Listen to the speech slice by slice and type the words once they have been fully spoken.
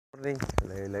Morning,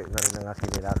 layo-layo na rin ang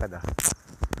aking nilakad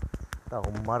Ito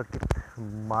akong market.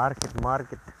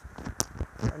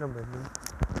 Ano ba yun?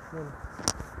 Yan.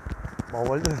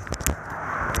 Bawal dun.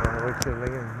 Virtual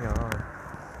lang yun. Yan.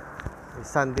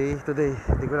 Sunday today.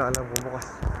 Hindi ko na alam kung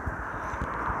bukas.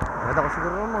 Nakita ko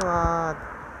siguro mga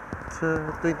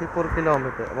 24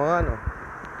 kilometer.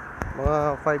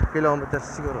 Mga 5 kilometers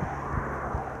siguro.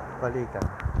 Balikan.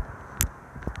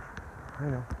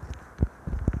 Ano?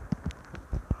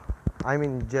 I'm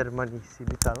in Germany,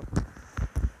 Civital.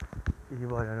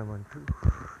 Iba na naman.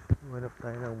 Iwanap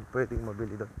tayo ng pwedeng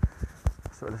mabili doon.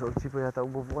 So alas 11 pa yata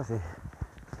bubukas eh.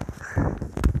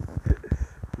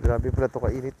 Grabe pala ito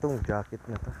kainit tong jacket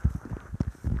na to.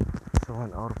 So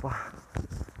 1 hour pa.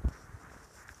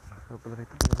 Pero pala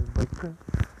rito nag-bike ka.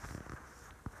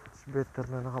 It's better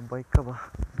na naka-bike ka ba?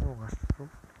 Ano nga ito?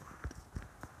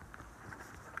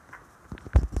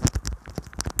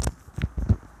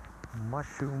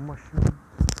 Mushroom.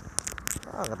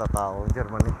 Katatao ang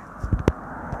Germany.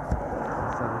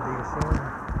 Sunday kasi yun.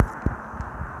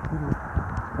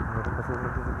 Meron pa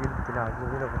sunog sa gilid. Tinago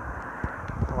nila ba?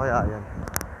 O kaya yan.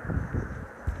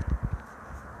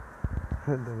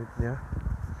 Ang damit niya.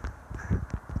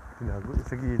 Tinago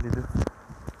sa gilid.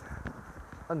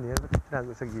 Ano yan? Ba't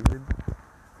tinago sa gilid?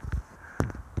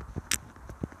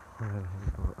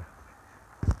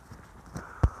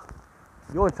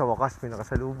 Yun, sa wakas may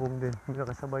nakasalubong din. May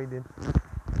nakasabay din.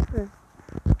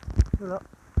 Wala.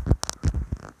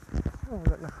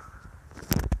 Wala na.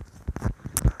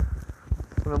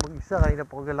 Wala mag-isa. Kanina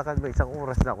pa ako galakad. May 1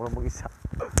 oras na ako mag-isa.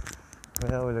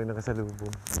 Kaya walang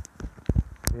nakasalubong.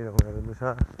 Yun ako meron doon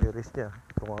sa terrace niya.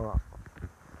 Ito nga.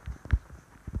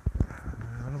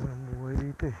 Ano ba ang buhay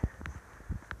dito eh.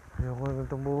 Ayoko na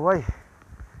itong buhay.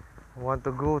 I want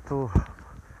to go to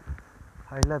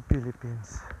I love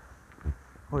Philippines.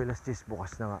 Hoy, last days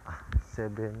bukas na nga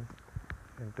 7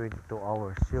 and 22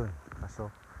 hours yun.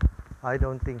 Kaso I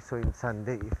don't think so in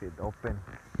Sunday if it open,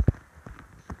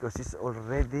 because it's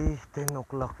already 10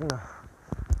 o'clock na.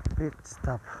 Pit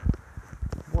stop.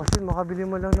 Bukas yun makabili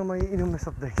mo lang na may inom na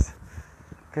soft drinks.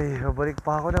 Kaya balik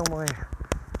pa ako ng mga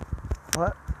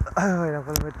ilang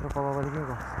kilometro pa babalikin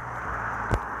ko.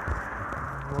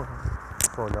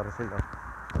 Solar sila.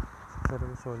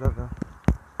 Solar na.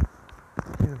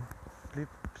 Yun.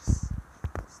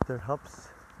 Flipster Hubs.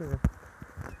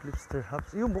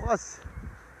 Yung bukas.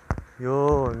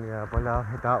 Yun. Kaya pala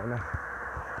may tao na.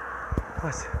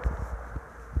 Bukas.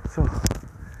 So,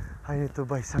 I need to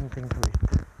buy something to eat.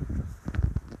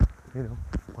 You know.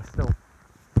 Bukas daw.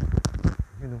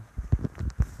 You know.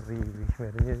 Really.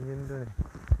 Meron yun doon eh.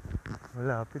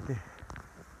 Malapit eh.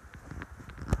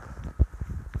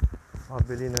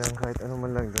 Mabili na lang kahit ano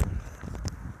man lang doon.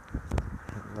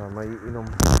 Na may inom.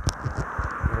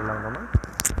 Euro lang naman.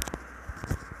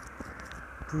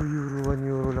 2 euro, 1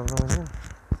 euro lang naman yun.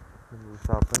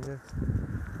 Nag-uusapan niya.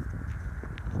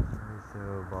 So,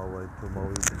 bawal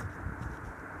tumawid.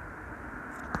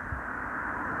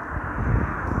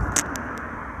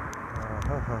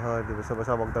 Di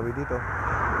basta-basta magtawid dito.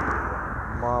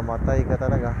 Mamatay ka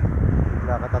talaga.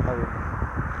 Bigla ka tatawid.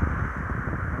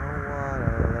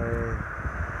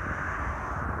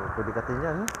 Pwede katin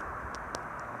yan.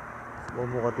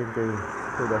 Bumukatin kayo.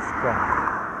 Tudas ka.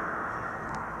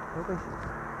 Okay.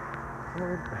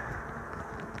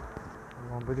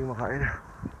 Ang pwedeng makain.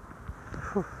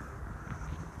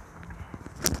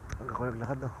 Ang ako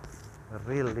naglakad no.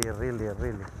 Really.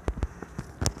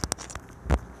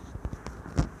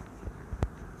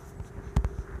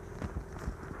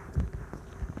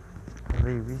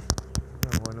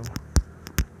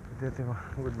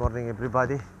 Good morning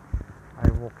everybody.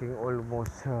 I'm walking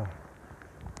almost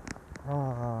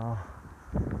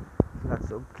lots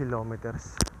of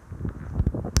kilometers.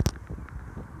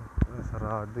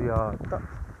 Sarado yata.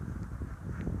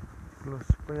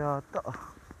 Close pa yata.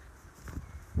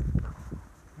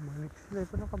 Balik sila.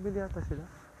 Ito nakabili yata sila.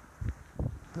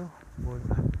 No,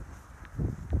 bola.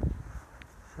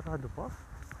 Sarado pa.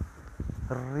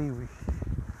 Really.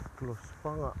 Close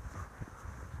pa nga.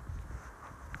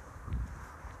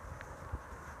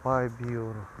 5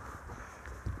 euro.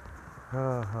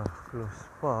 Close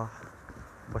pa.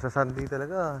 Basta Sunday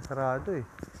talaga, sarado eh.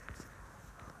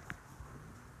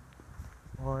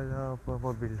 Wala pa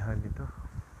mabilhan dito.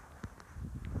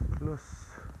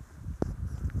 Close.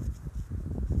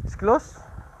 It's close?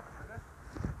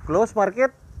 Close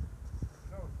market?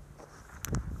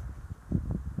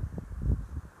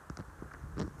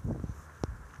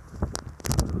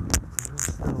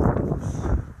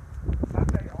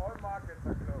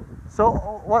 So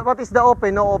what is the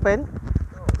open? No open?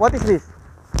 No. What is this?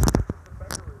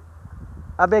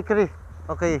 A bakery.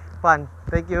 Okay, fun.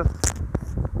 Thank you.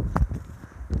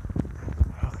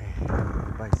 Okay,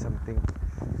 buy something.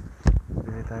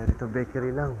 Bili tayo dito,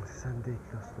 bakery lang. Sunday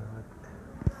close lahat.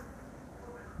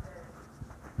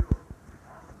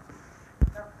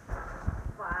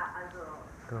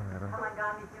 Ito, meron.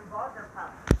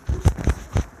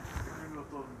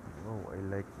 Oh, I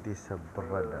like this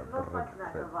bread.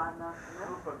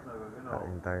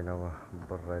 Kain tayo na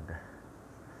bread.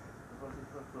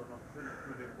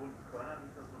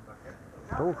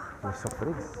 Oh, may soft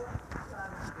drinks.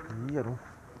 Ayan o.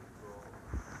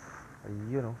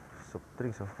 Ayan o. Soft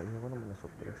drinks o. Ayun ko naman na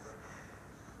soft drinks.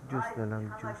 Juice na lang.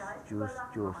 Juice.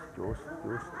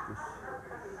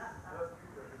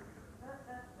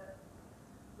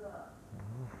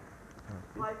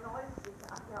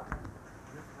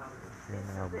 Yan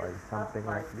nga ba? Something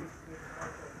like this.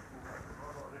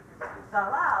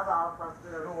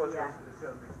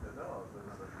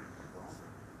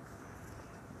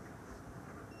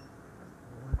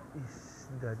 What is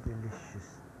the delicious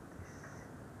this?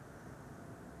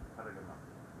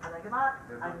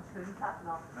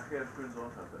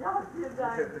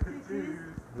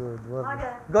 Good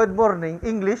morning. Good morning.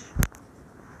 English?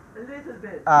 A little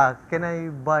bit. Can I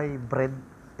buy bread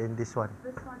in this one?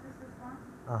 This one.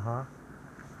 Uh-huh.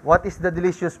 What is the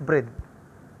delicious bread?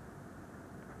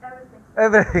 Everything.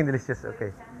 Everything delicious.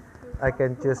 Okay. I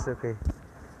can choose. Okay.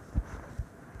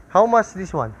 How much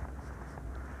this one?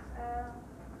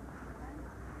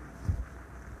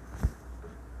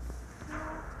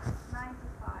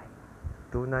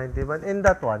 $2.91. In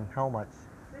that one, how much?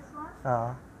 This one?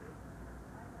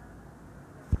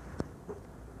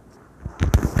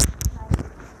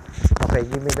 Okay,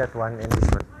 give me that one and this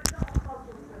one.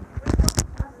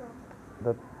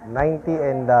 The 90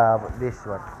 and this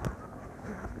one.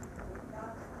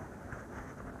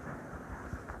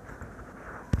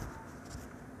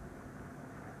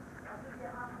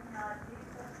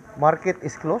 Market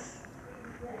is closed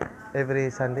every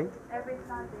Sunday. Every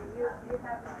Sunday. You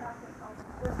have nothing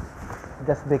else.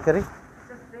 Just bakery.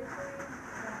 Just bakery.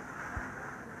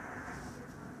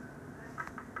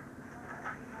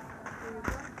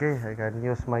 Okay, I can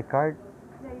use my card.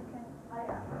 Yeah, you can.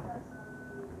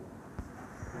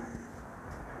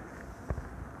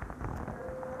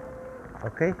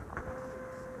 Okay.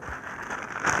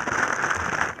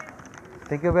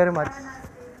 Thank you very much.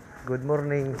 Good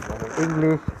morning.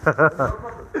 English.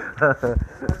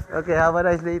 Okay, have a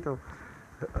nice day too.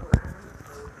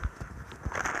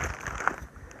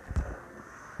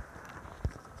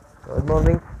 Good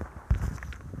morning.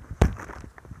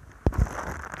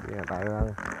 Hindi na tayo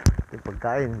ng ating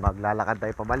pagkain. Maglalakad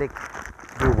tayo pabalik.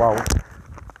 Wow.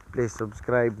 Please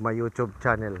subscribe my YouTube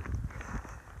channel.